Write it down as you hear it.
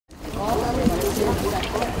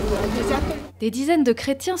Des dizaines de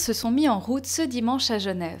chrétiens se sont mis en route ce dimanche à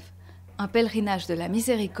Genève. Un pèlerinage de la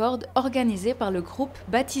miséricorde organisé par le groupe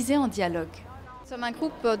Baptisés en dialogue. Nous sommes un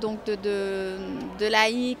groupe donc, de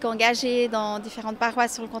laïcs engagés dans différentes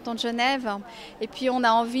paroisses sur le canton de Genève. Et puis on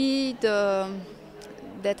a envie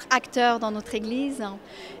d'être acteurs dans notre église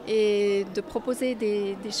et de proposer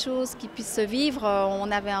des choses qui puissent se vivre.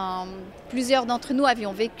 Plusieurs d'entre nous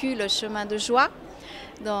avions vécu le chemin de joie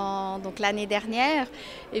donc l'année dernière,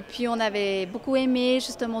 et puis on avait beaucoup aimé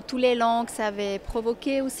justement tous les l'élan que ça avait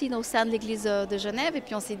provoqué aussi au sein de l'église de Genève, et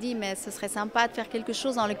puis on s'est dit mais ce serait sympa de faire quelque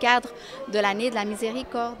chose dans le cadre de l'année de la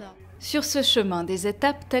miséricorde. Sur ce chemin, des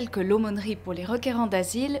étapes telles que l'aumônerie pour les requérants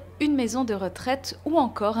d'asile, une maison de retraite ou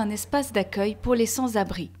encore un espace d'accueil pour les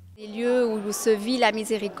sans-abris. Des lieux où se vit la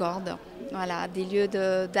miséricorde, voilà, des lieux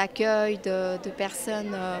d'accueil de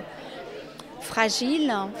personnes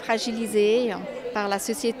fragiles, fragilisées par la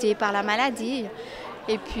société, par la maladie,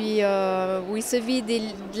 et puis où il se vit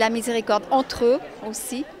de la miséricorde entre eux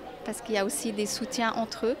aussi, parce qu'il y a aussi des soutiens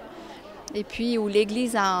entre eux, et puis où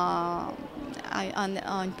l'Église a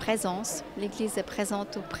une présence, l'Église est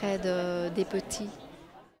présente auprès des petits.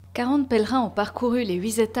 40 pèlerins ont parcouru les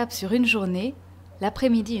 8 étapes sur une journée.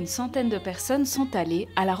 L'après-midi, une centaine de personnes sont allées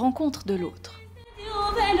à la rencontre de l'autre.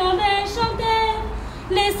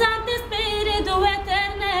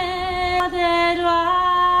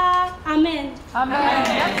 Amen. Amen.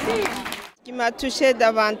 Merci. Ce qui m'a touché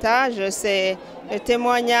davantage, c'est le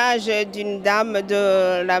témoignage d'une dame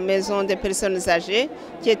de la maison des personnes âgées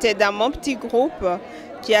qui était dans mon petit groupe,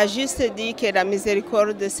 qui a juste dit que la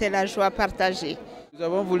miséricorde, c'est la joie partagée. Nous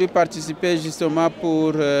avons voulu participer justement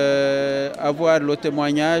pour avoir le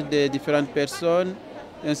témoignage des différentes personnes,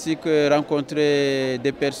 ainsi que rencontrer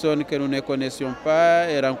des personnes que nous ne connaissions pas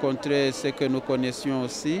et rencontrer ceux que nous connaissions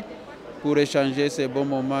aussi, pour échanger ces bons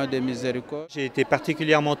moments de miséricorde. J'ai été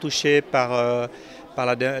particulièrement touché par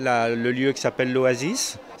le lieu qui s'appelle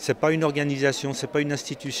l'Oasis. Ce n'est pas une organisation, ce n'est pas une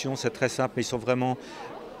institution, c'est très simple, ils sont vraiment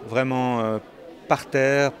par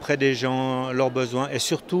terre, près des gens, leurs besoins. Et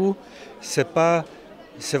surtout, ça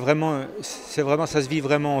se vit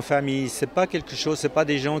vraiment en famille. C'est pas quelque chose, c'est pas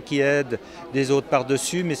des gens qui aident des autres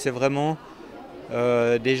par-dessus, mais c'est vraiment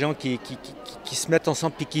des gens qui se mettent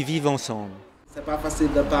ensemble et qui vivent ensemble. C'est pas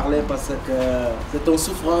facile de parler parce que c'est une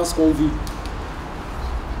souffrance qu'on vit.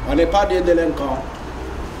 On n'est pas des délinquants.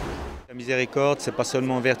 La miséricorde, c'est pas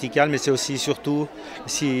seulement vertical, mais c'est aussi surtout,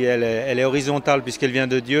 si elle est horizontale puisqu'elle vient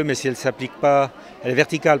de Dieu, mais si elle s'applique pas, elle est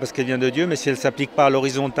verticale parce qu'elle vient de Dieu, mais si elle s'applique pas à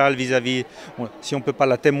l'horizontale vis-à-vis, si on peut pas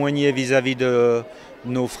la témoigner vis-à-vis de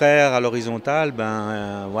nos frères à l'horizontale,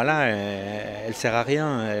 voilà, elle sert à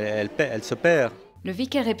rien, elle se perd. Le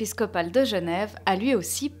vicaire épiscopal de Genève a lui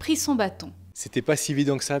aussi pris son bâton. C'était pas si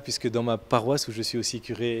évident que ça, puisque dans ma paroisse où je suis aussi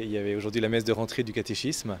curé, il y avait aujourd'hui la messe de rentrée du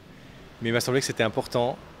catéchisme. Mais il m'a semblé que c'était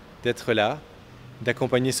important d'être là,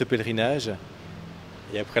 d'accompagner ce pèlerinage.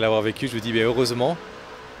 Et après l'avoir vécu, je me dis, heureusement.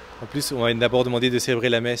 En plus, on m'a d'abord demandé de célébrer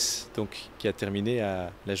la messe, donc, qui a terminé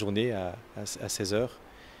la journée à 16 h.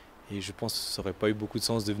 Et je pense que ça n'aurait pas eu beaucoup de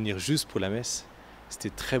sens de venir juste pour la messe.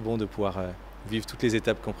 C'était très bon de pouvoir vivre toutes les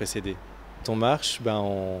étapes qui ont précédé. Quand on marche,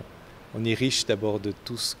 on est riche d'abord de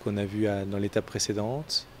tout ce qu'on a vu dans l'étape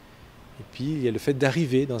précédente. Et puis il y a le fait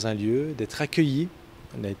d'arriver dans un lieu, d'être accueilli.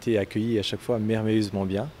 On a été accueillis à chaque fois merveilleusement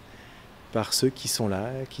bien par ceux qui sont là,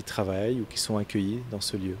 qui travaillent ou qui sont accueillis dans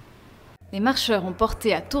ce lieu. Les marcheurs ont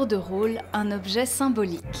porté à tour de rôle un objet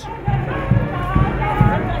symbolique.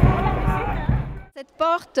 Cette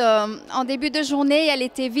porte, en début de journée, elle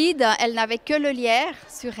était vide, elle n'avait que le lierre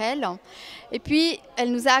sur elle. Et puis,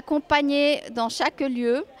 elle nous a accompagnés dans chaque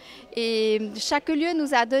lieu. Et chaque lieu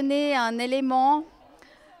nous a donné un élément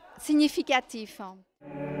significatif.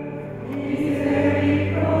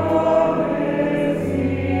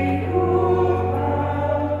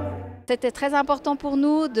 C'était très important pour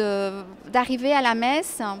nous d'arriver à la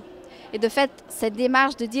messe et de faire cette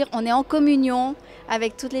démarche de dire on est en communion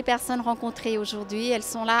avec toutes les personnes rencontrées aujourd'hui, elles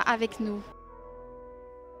sont là avec nous.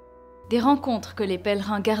 Des rencontres que les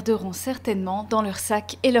pèlerins garderont certainement dans leur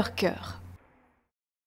sac et leur cœur.